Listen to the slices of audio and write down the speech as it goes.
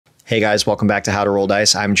Hey guys, welcome back to How to Roll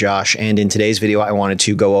Dice. I'm Josh, and in today's video I wanted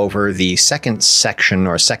to go over the second section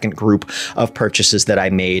or second group of purchases that I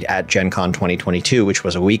made at GenCon 2022, which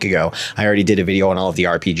was a week ago. I already did a video on all of the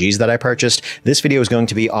RPGs that I purchased. This video is going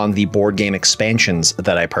to be on the board game expansions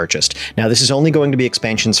that I purchased. Now this is only going to be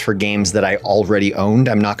expansions for games that I already owned.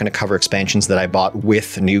 I'm not going to cover expansions that I bought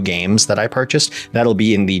with new games that I purchased. That'll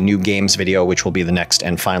be in the new games video, which will be the next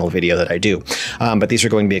and final video that I do. But these are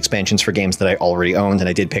going to be expansions for games that I already owned, and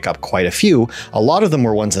I did pick up quite a few. A lot of them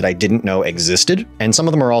were ones that I didn't know existed, and some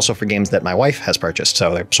of them are also for games that my wife has purchased.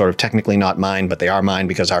 So they're sort of technically not mine, but they are mine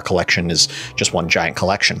because our collection is just one giant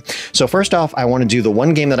collection. So first off, I want to do the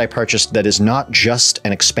one game that I purchased that is not just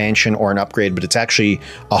an expansion or an upgrade, but it's actually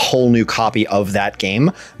a whole new copy of that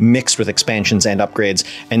game mixed with expansions and upgrades,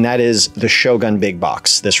 and that is the Shogun Big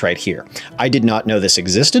Box, this right here. I did not know this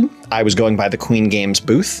existed. I was going by the Queen Games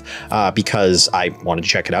booth because I wanted to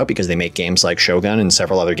check it out because they make games like Shogun and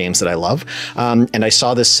several other games that I love. And I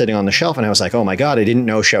saw this sitting on the shelf and I was like, oh my God, I didn't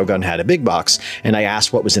know Shogun had a big box. And I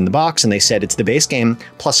asked what was in the box and they said it's the base game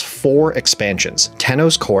plus 4 expansions: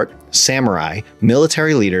 Tenno's Court, Samurai,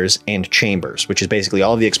 Military Leaders, and Chambers, which is basically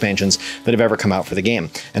all of the expansions that have ever come out for the game.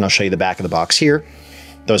 And I'll show you the back of the box here.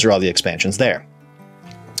 Those are all the expansions there.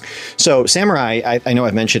 So Samurai, I know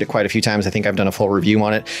I've mentioned it quite a few times. I think I've done a full review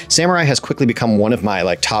on it. Samurai has quickly become one of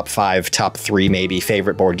my top 5, top 3 maybe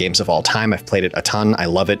favorite board games of all time. I've played it a ton. I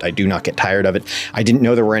love it. I do not get tired of it. I didn't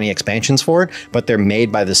know there were any expansions for it, but they're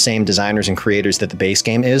made by the same designers and creators that the base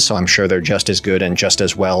game is. So I'm sure they're just as good and just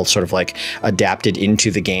as well sort of like adapted into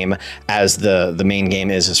the game as the main game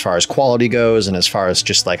is as far as quality goes and as far as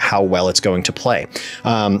just like how well it's going to play.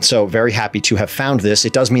 So very happy to have found this.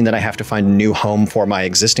 It does mean that I have to find a new home for my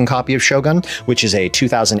existing copy of Shogun, which is a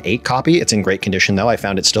 2008 copy. It's in great condition though. I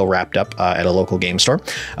found it still wrapped up at a local game store.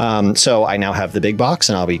 So I now have the big box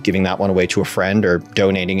and I'll be giving that one away to a friend or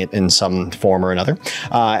donating it in some form or another.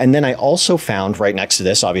 And then I also found right next to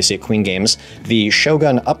this, obviously at Queen Games, the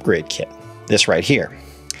Shogun upgrade kit, this right here.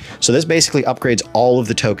 So this basically upgrades all of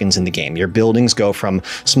the tokens in the game. Your buildings go from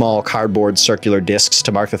small cardboard circular discs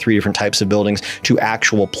to mark the 3 different types of buildings to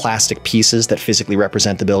actual plastic pieces that physically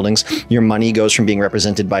represent the buildings. Your money goes from being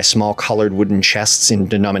represented by small colored wooden chests in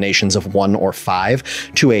denominations of 1 or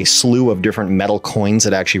 5 to a slew of different metal coins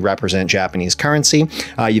that actually represent Japanese currency.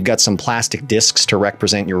 You've got some plastic discs to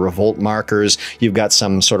represent your revolt markers. You've got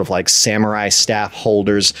some sort of like samurai staff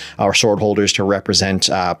holders or sword holders to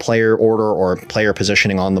represent player order or player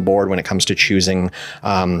positioning on the board when it comes to choosing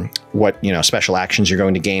what special actions you're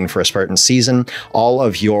going to gain for a certain season. All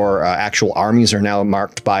of your actual armies are now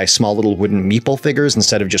marked by small little wooden meeple figures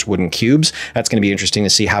instead of just wooden cubes. That's going to be interesting to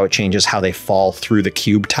see how it changes how they fall through the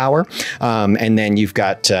cube tower. And then you've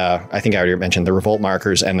got, I think I already mentioned, the revolt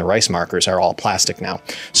markers and the rice markers are all plastic now.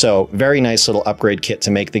 So very nice little upgrade kit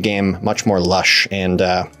to make the game much more lush and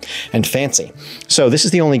fancy. So this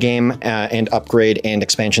is the only game and upgrade and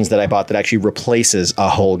expansions that I bought that actually replaces a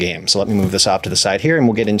whole game. So let me move this off to the side here and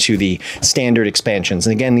we'll get into the standard expansions.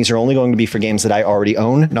 And again, these are only going to be for games that I already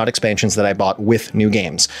own, not expansions that I bought with new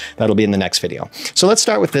games. That'll be in the next video. So let's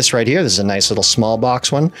start with this right here. This is a nice little small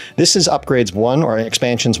box one. This is upgrades 1 or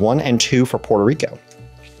expansions 1 and 2 for Puerto Rico.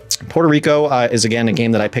 Puerto Rico is, again, a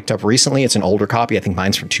game that I picked up recently. It's an older copy. I think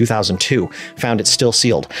mine's from 2002. Found it still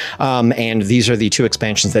sealed. And these are the 2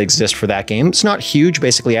 expansions that exist for that game. It's not huge.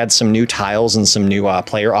 Basically adds some new tiles and some new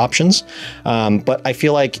player options. But I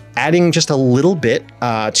feel like adding just a little bit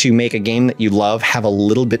to make a game that you love have a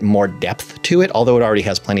little bit more depth to it. Although it already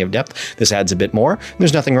has plenty of depth, this adds a bit more.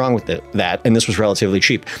 There's nothing wrong with that. And this was relatively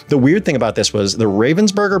cheap. The weird thing about this was the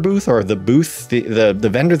Ravensburger booth, or the booth, the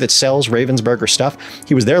vendor that sells Ravensburger stuff.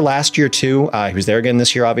 He was there last year too. He was there again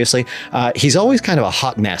this year, obviously. He's always kind of a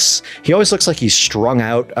hot mess. He always looks like he's strung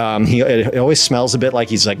out. It always smells a bit like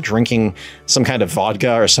he's like drinking some kind of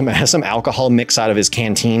vodka or some alcohol mix out of his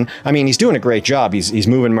canteen. I mean, he's doing a great job. He's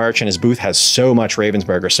moving merch and his booth has so much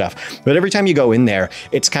Ravensburger stuff. But every time you go in there,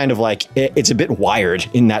 it's kind of like, it's a bit wired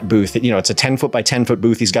in that booth. It's a 10 foot by 10 foot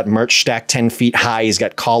booth. He's got merch stacked 10 feet high. He's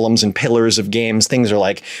got columns and pillars of games. Things are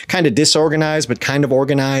like kind of disorganized, but kind of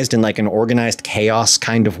organized in like an organized chaos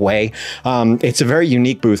kind of way. It's a very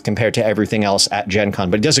unique booth compared to everything else at GenCon,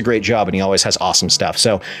 but he does a great job and he always has awesome stuff.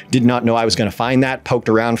 So did not know I was going to find that, poked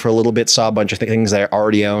around for a little bit, saw a bunch of things that I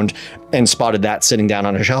already owned and spotted that sitting down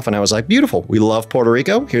on a shelf. And I was like, beautiful. We love Puerto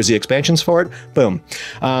Rico. Here's the expansions for it. Boom.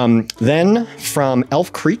 Then from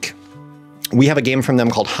Elf Creek, We have a game from them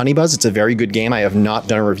called Honeybuzz. It's a very good game. I have not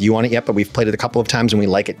done a review on it yet, but we've played it a couple of times and we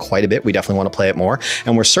like it quite a bit. We definitely want to play it more,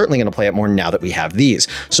 and we're certainly going to play it more now that we have these.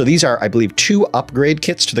 So these are, I believe, 2 upgrade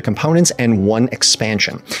kits to the components and 1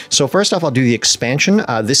 expansion. So first off, I'll do the expansion.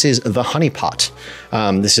 This is the Honeypot.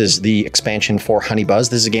 This is the expansion for Honeybuzz.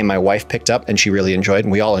 This is a game my wife picked up and she really enjoyed,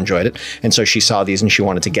 and we all enjoyed it. And so she saw these and she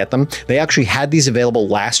wanted to get them. They actually had these available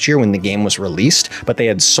last year when the game was released, but they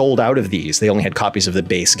had sold out of these. They only had copies of the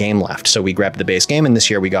base game left. So we grabbed the base game, and this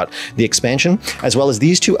year we got the expansion, as well as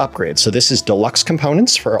these 2 upgrades. So this is deluxe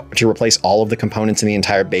components to replace all of the components in the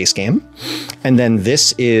entire base game. And then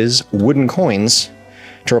this is wooden coins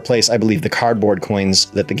to replace, I believe, the cardboard coins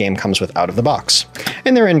that the game comes with out of the box.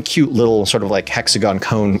 And they're in cute little sort of like hexagon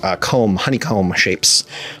honeycomb shapes.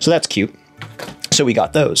 So that's cute. So we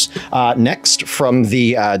got those. Next, from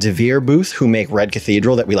the De Vere booth, who make Red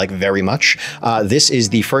Cathedral that we like very much. This is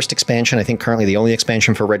the first expansion, I think currently the only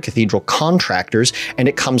expansion for Red Cathedral, Contractors, and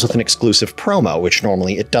it comes with an exclusive promo, which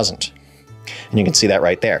normally it doesn't. And you can see that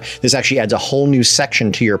right there. This actually adds a whole new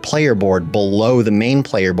section to your player board below the main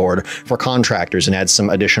player board for Contractors and adds some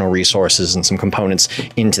additional resources and some components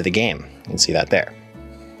into the game. You can see that there.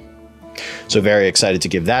 So very excited to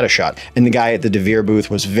give that a shot. And the guy at the De Vere booth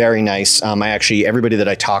was very nice. Everybody that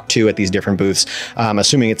I talked to at these different booths,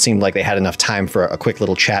 assuming it seemed like they had enough time for a quick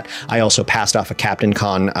little chat, I also passed off a Captain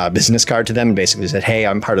Con business card to them and basically said, hey,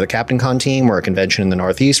 I'm part of the Captain Con team. We're a convention in the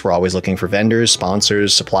Northeast. We're always looking for vendors,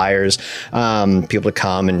 sponsors, suppliers, people to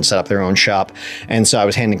come and set up their own shop. And so I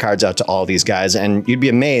was handing cards out to all these guys, and you'd be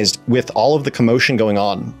amazed with all of the commotion going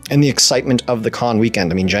on and the excitement of the con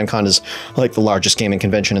weekend. I mean, GenCon is like the largest gaming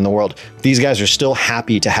convention in the world. These guys are still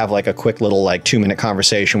happy to have like a quick little like 2-minute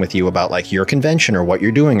conversation with you about like your convention or what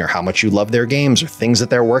you're doing or how much you love their games or things that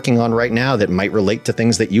they're working on right now that might relate to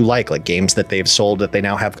things that you like games that they've sold that they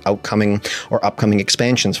now have outcoming or upcoming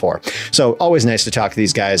expansions for. So always nice to talk to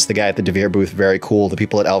these guys. The guy at the De Vere booth, very cool. The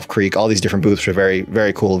people at Elf Creek, all these different booths are very,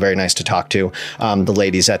 very cool, very nice to talk to. The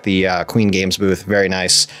ladies at the Queen Games booth, very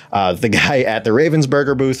nice. The guy at the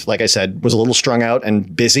Ravensburger booth, like I said, was a little strung out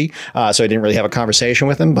and busy, so I didn't really have a conversation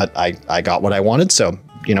with him, but I got what I wanted, so,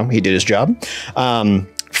 you know, he did his job.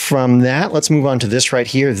 From that, let's move on to this right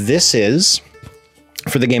here. This is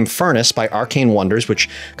for the game Furnace by Arcane Wonders, which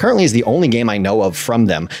currently is the only game I know of from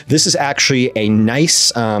them. This is actually a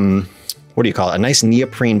nice, what do you call it? A nice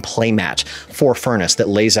neoprene playmat for Furnace that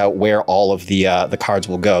lays out where all of the cards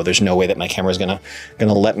will go. There's no way that my camera is gonna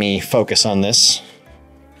let me focus on this.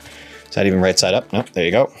 Is that even right side up? Nope, there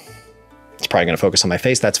you go. It's probably going to focus on my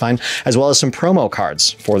face, that's fine, as well as some promo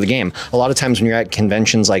cards for the game. A lot of times when you're at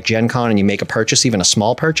conventions like GenCon and you make a purchase, even a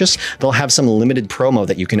small purchase, they'll have some limited promo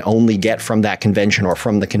that you can only get from that convention or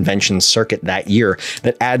from the convention circuit that year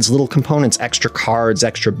that adds little components, extra cards,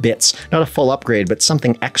 extra bits, not a full upgrade, but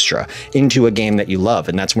something extra into a game that you love.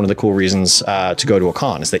 And that's one of the cool reasons to go to a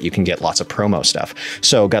con, is that you can get lots of promo stuff.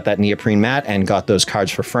 So got that neoprene mat and got those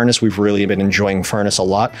cards for Furnace. We've really been enjoying Furnace a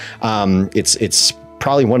lot. It's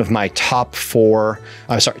probably one of my top 5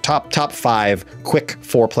 quick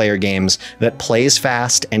 4-player games that plays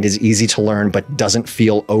fast and is easy to learn, but doesn't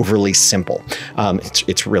feel overly simple.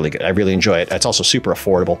 It's really good. I really enjoy it. It's also super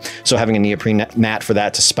affordable. So having a neoprene mat for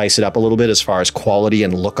that to spice it up a little bit as far as quality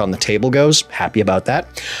and look on the table goes, happy about that.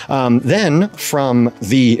 Then from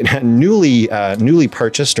the newly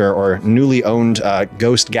purchased or newly owned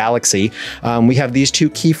Ghost Galaxy, we have these 2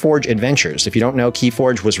 Keyforge adventures. If you don't know,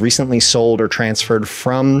 Keyforge was recently sold or transferred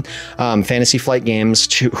from Fantasy Flight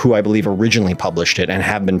Games, who I believe originally published it and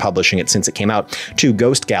have been publishing it since it came out, to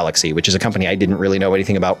Ghost Galaxy, which is a company I didn't really know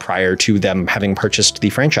anything about prior to them having purchased the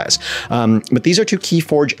franchise. But these are 2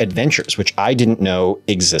 Keyforge adventures, which I didn't know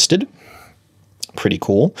existed. Pretty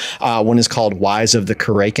cool. One is called Rise of the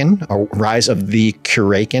Keyraken, or Rise of the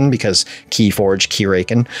Keyraken, because Keyforge,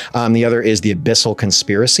 Keyraken. The other is the Abyssal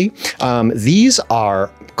Conspiracy. These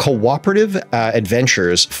are cooperative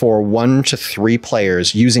adventures for 1 to 3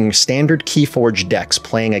 players using standard Keyforge decks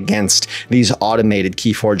playing against these automated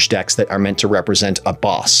Keyforge decks that are meant to represent a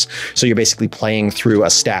boss. So you're basically playing through a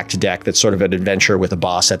stacked deck that's sort of an adventure with a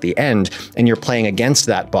boss at the end, and you're playing against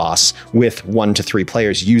that boss with 1 to 3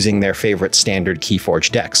 players using their favorite standard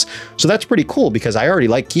Keyforge decks. So that's pretty cool, because I already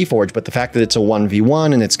like Keyforge, but the fact that it's a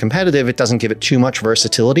 1v1 and it's competitive, it doesn't give it too much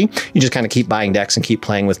versatility. You just kind of keep buying decks and keep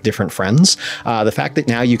playing with different friends. The fact that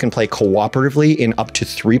now you can play cooperatively in up to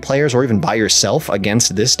 3 players or even by yourself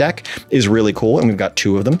against this deck is really cool, and we've got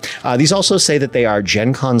 2 of them. These also say that they are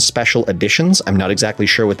GenCon special editions. I'm not exactly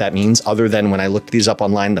sure what that means, other than when I looked these up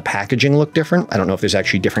online, the packaging looked different. I don't know if there's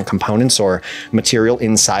actually different components or material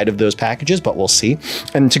inside of those packages, but we'll see.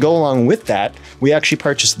 And to go along with that, we actually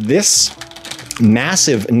purchased this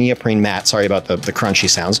massive neoprene mat. Sorry about the crunchy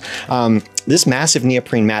sounds. This massive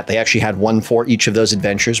neoprene mat, they actually had one for each of those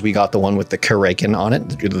adventures. We got the one with the Keyraken on it,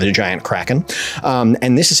 the giant Kraken.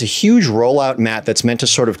 And this is a huge rollout mat that's meant to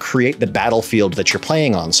sort of create the battlefield that you're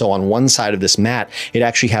playing on. So on one side of this mat, it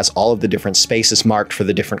actually has all of the different spaces marked for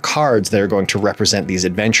the different cards that are going to represent these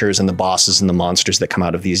adventures and the bosses and the monsters that come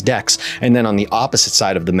out of these decks. And then on the opposite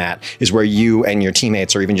side of the mat is where you and your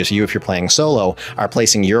teammates, or even just you if you're playing solo, are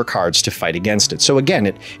placing your cards to fight against it. So again,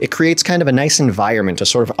 it creates kind of a nice environment, a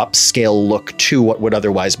sort of upscale look to what would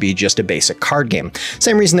otherwise be just a basic card game.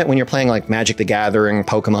 Same reason that when you're playing like Magic the Gathering,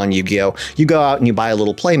 Pokemon, Yu-Gi-Oh, you go out and you buy a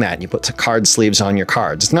little playmat and you put card sleeves on your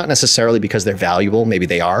cards. It's not necessarily because they're valuable, maybe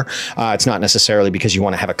they are. It's not necessarily because you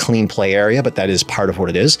want to have a clean play area, but that is part of what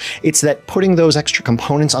it is. It's that putting those extra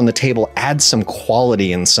components on the table adds some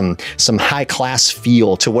quality and some high class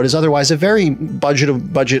feel to what is otherwise a very budget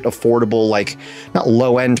affordable, like not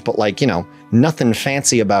low end, but like, you know, nothing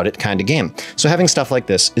fancy about it kind of game. So having stuff like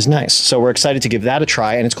this is nice. So we're excited to give that a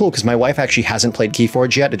try, and it's cool because my wife actually hasn't played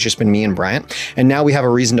Keyforge yet. It's just been me and Bryant, and now we have a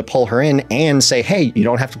reason to pull her in and say, hey, you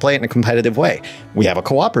don't have to play it in a competitive way. We have a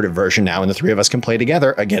cooperative version now, and the three of us can play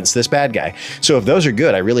together against this bad guy. So if those are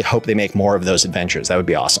good, I really hope they make more of those adventures. That would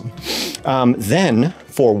be awesome. Then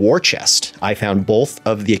for War Chest, I found both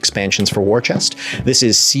of the expansions for War Chest. This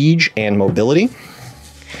is Siege and Mobility.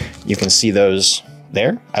 You can see those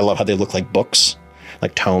there. I love how they look like books,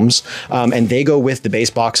 like tomes. And they go with the base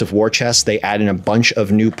box of War Chest. They add in a bunch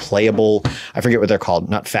of new playable, I forget what they're called,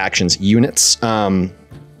 not factions, units.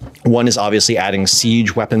 One is obviously adding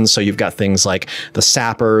siege weapons. So you've got things like the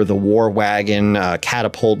Sapper, the War Wagon,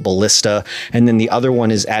 Catapult, Ballista. And then the other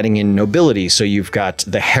one is adding in nobility. So you've got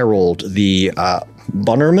the Herald, the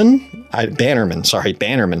Bannerman,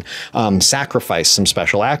 Sacrifice, some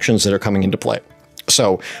special actions that are coming into play.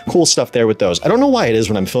 So cool stuff there with those. I don't know why it is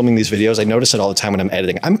when I'm filming these videos. I notice it all the time when I'm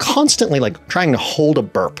editing. I'm constantly like trying to hold a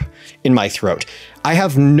burp in my throat. I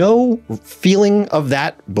have no feeling of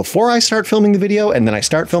that before I start filming the video, and then I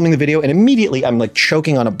start filming the video and immediately I'm like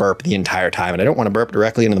choking on a burp the entire time. And I don't want to burp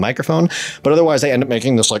directly into the microphone, but otherwise I end up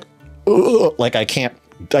making this like I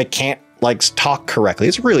can't like talk correctly.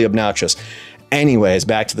 It's really obnoxious. Anyways,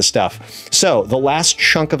 back to the stuff. So the last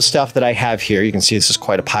chunk of stuff that I have here, you can see this is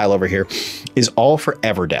quite a pile over here, is all for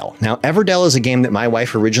Everdell. Now, Everdell is a game that my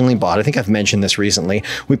wife originally bought. I think I've mentioned this recently.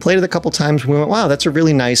 We played it a couple times. We went, wow, that's a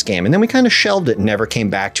really nice game. And then we kind of shelved it and never came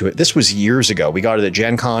back to it. This was years ago. We got it at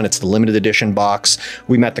GenCon. It's the limited edition box.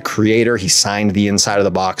 We met the creator. He signed the inside of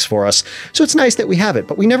the box for us. So it's nice that we have it,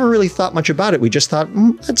 but we never really thought much about it. We just thought,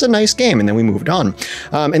 that's a nice game. And then we moved on.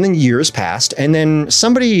 And then years passed. And then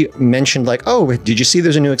somebody mentioned like, oh, did you see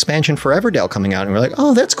there's a new expansion for Everdell coming out? And we're like,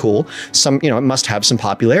 oh, that's cool. It must have some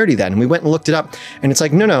popularity then. And we went and looked it up, and it's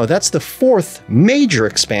like, no, that's the 4th major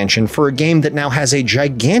expansion for a game that now has a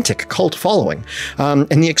gigantic cult following.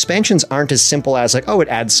 And the expansions aren't as simple as like, oh, it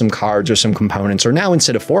adds some cards or some components, or now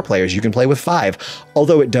instead of 4 players, you can play with 5,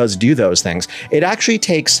 although it does do those things. It actually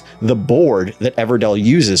takes the board that Everdell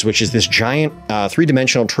uses, which is this giant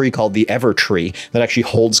 3-dimensional tree called the EverTree that actually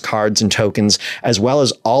holds cards and tokens, as well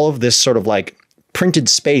as all of this sort of like printed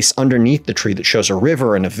space underneath the tree that shows a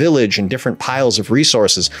river and a village and different piles of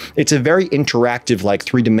resources. It's a very interactive, like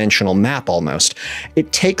 3-dimensional map almost.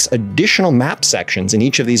 It takes additional map sections in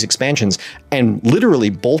each of these expansions and literally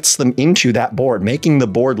bolts them into that board, making the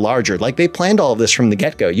board larger. Like they planned all of this from the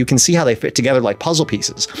get-go. You can see how they fit together like puzzle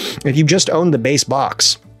pieces. If you just owned the base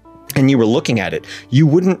box and you were looking at it, you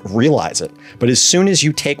wouldn't realize it. But as soon as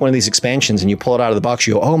you take one of these expansions and you pull it out of the box,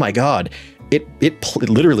 you go, oh my God, it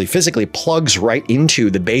literally physically plugs right into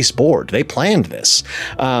the base board. They planned this.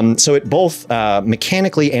 So it both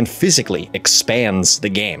mechanically and physically expands the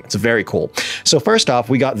game. It's very cool. So first off,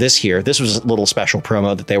 we got this here. This was a little special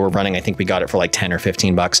promo that they were running. I think we got it for like 10 or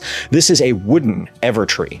 15 bucks. This is a wooden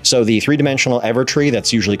EverTree. So the 3-dimensional EverTree,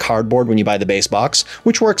 that's usually cardboard when you buy the base box,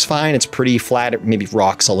 which works fine. It's pretty flat. It maybe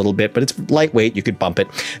rocks a little bit, but it's lightweight. You could bump it.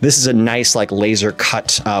 This is a nice like laser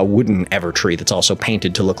cut wooden EverTree that's also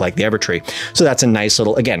painted to look like the EverTree. So that's a nice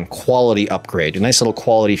little, again, quality upgrade, a nice little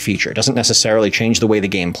quality feature. It doesn't necessarily change the way the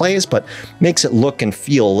game plays, but makes it look and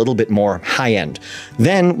feel a little bit more high-end.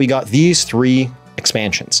 Then we got these 3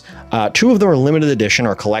 expansions. 2 of them are limited edition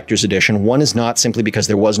or collector's edition. One is not, simply because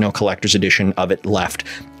there was no collector's edition of it left.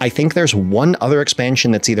 I think there's one other expansion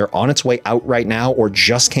that's either on its way out right now or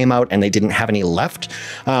just came out and they didn't have any left.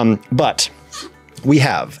 But we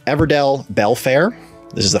have Everdell Bellfair.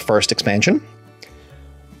 This is the first expansion.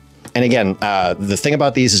 And again, the thing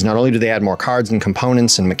about these is not only do they add more cards and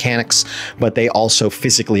components and mechanics, but they also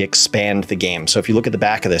physically expand the game. So if you look at the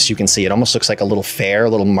back of this, you can see it almost looks like a little fair, a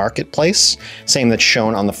little marketplace. Same that's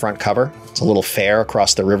shown on the front cover. It's a little fair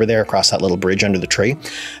across the river there, across that little bridge under the tree.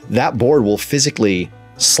 That board will physically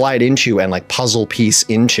slide into and like puzzle piece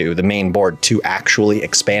into the main board to actually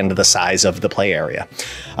expand the size of the play area.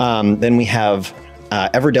 Then we have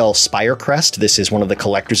Everdell Spirecrest. This is one of the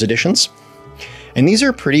collector's editions. And these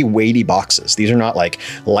are pretty weighty boxes. These are not like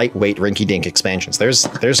lightweight rinky-dink expansions. There's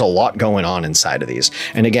a lot going on inside of these.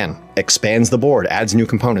 And again, expands the board, adds new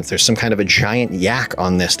components. There's some kind of a giant yak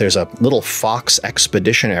on this. There's a little fox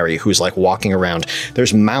expeditionary who's like walking around.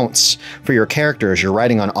 There's mounts for your characters. You're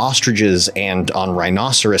riding on ostriches and on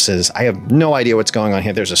rhinoceroses. I have no idea what's going on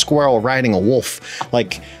here. There's a squirrel riding a wolf.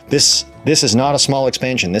 Like this is not a small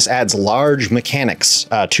expansion. This adds large mechanics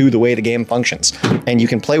to the way the game functions. And you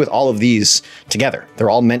can play with all of these together. They're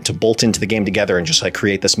all meant to bolt into the game together and just like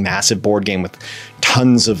create this massive board game with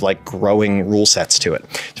tons of like growing rule sets to it.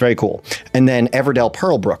 It's very cool. And then Everdell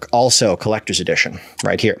Pearlbrook, also collector's edition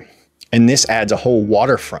right here. And this adds a whole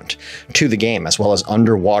waterfront to the game, as well as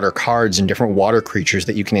underwater cards and different water creatures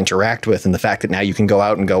that you can interact with. And the fact that now you can go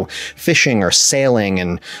out and go fishing or sailing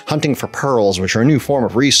and hunting for pearls, which are a new form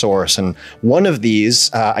of resource. And one of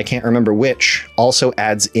these, I can't remember which, also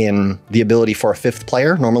adds in the ability for a 5th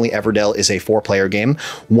player. Normally Everdell is a 4-player game.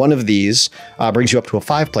 One of these brings you up to a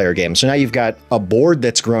 5-player game. So now you've got a board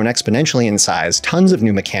that's grown exponentially in size, tons of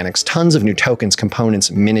new mechanics, tons of new tokens,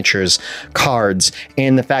 components, miniatures, cards,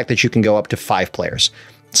 and the fact that you can go up to 5 players.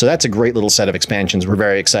 So that's a great little set of expansions. We're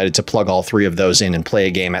very excited to plug all 3 of those in and play a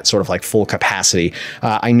game at sort of like full capacity.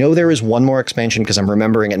 I know there is one more expansion because I'm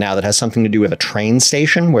remembering it now that has something to do with a train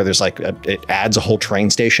station where there's like, it adds a whole train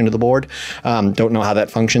station to the board. Don't know how that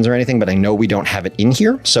functions or anything, but I know we don't have it in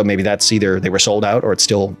here. So maybe that's either they were sold out or it's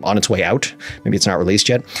still on its way out. Maybe it's not released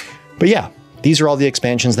yet. But yeah, these are all the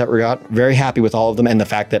expansions that we got. Very happy with all of them, and the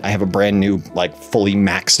fact that I have a brand new, like fully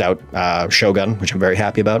maxed out Shogun, which I'm very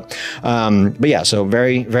happy about. But yeah, so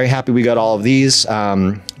very, very happy we got all of these.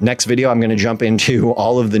 Next video, I'm going to jump into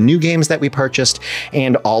all of the new games that we purchased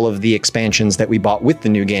and all of the expansions that we bought with the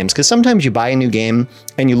new games. Because sometimes you buy a new game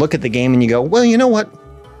and you look at the game and you go, well, you know what?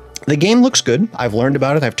 The game looks good. I've learned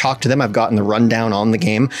about it. I've talked to them. I've gotten the rundown on the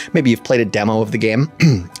game. Maybe you've played a demo of the game.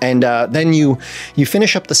 And then you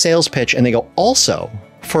finish up the sales pitch and they go, also,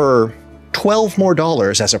 for $12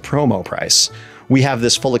 more as a promo price, we have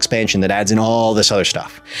this full expansion that adds in all this other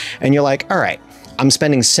stuff. And you're like, all right, I'm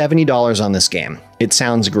spending $70 on this game. It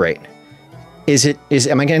sounds great.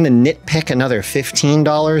 Am I going to nitpick another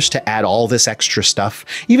 $15 to add all this extra stuff?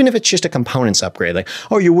 Even if it's just a components upgrade, like,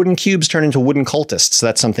 oh, your wooden cubes turn into wooden cultists. So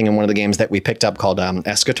that's something in one of the games that we picked up called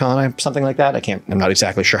Eschaton, something like that. I'm not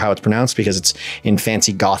exactly sure how it's pronounced because it's in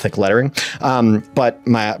fancy Gothic lettering. But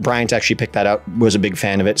Bryant actually picked that out, was a big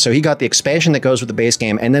fan of it. So he got the expansion that goes with the base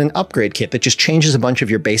game and then an upgrade kit that just changes a bunch of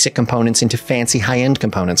your basic components into fancy high-end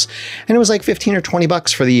components. And it was like 15 or 20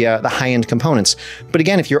 bucks for the high-end components. But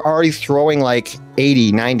again, if you're already throwing like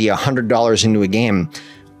 $80, $90, $100 into a game,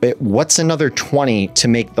 what's another 20 to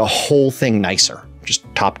make the whole thing nicer? Just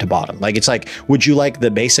top to bottom. Like, it's like, would you like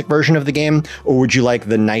the basic version of the game or would you like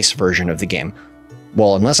the nice version of the game?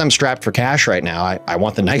 Well, unless I'm strapped for cash right now, I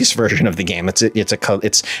want the nice version of the game. It's a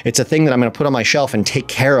thing that I'm going to put on my shelf and take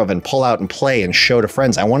care of and pull out and play and show to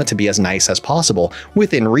friends. I want it to be as nice as possible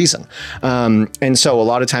within reason. And so a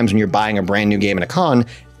lot of times when you're buying a brand new game in a con,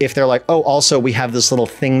 if they're like, oh, also we have this little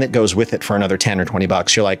thing that goes with it for another 10 or 20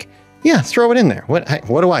 bucks, you're like, yeah, throw it in there. What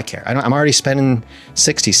do I care? I'm already spending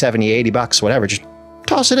 60, 70, 80 bucks, whatever. Just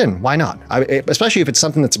toss it in. Why not? Especially if it's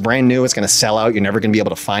something that's brand new, it's going to sell out. You're never going to be able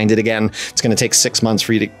to find it again. It's going to take 6 months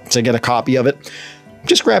for you to get a copy of it.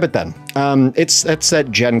 Just grab it then. That's that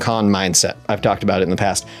GenCon mindset. I've talked about it in the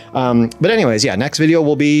past. But anyways, yeah, next video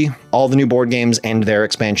will be all the new board games and their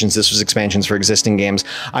expansions. This was expansions for existing games.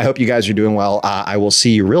 I hope you guys are doing well. I will see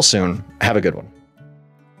you real soon. Have a good one.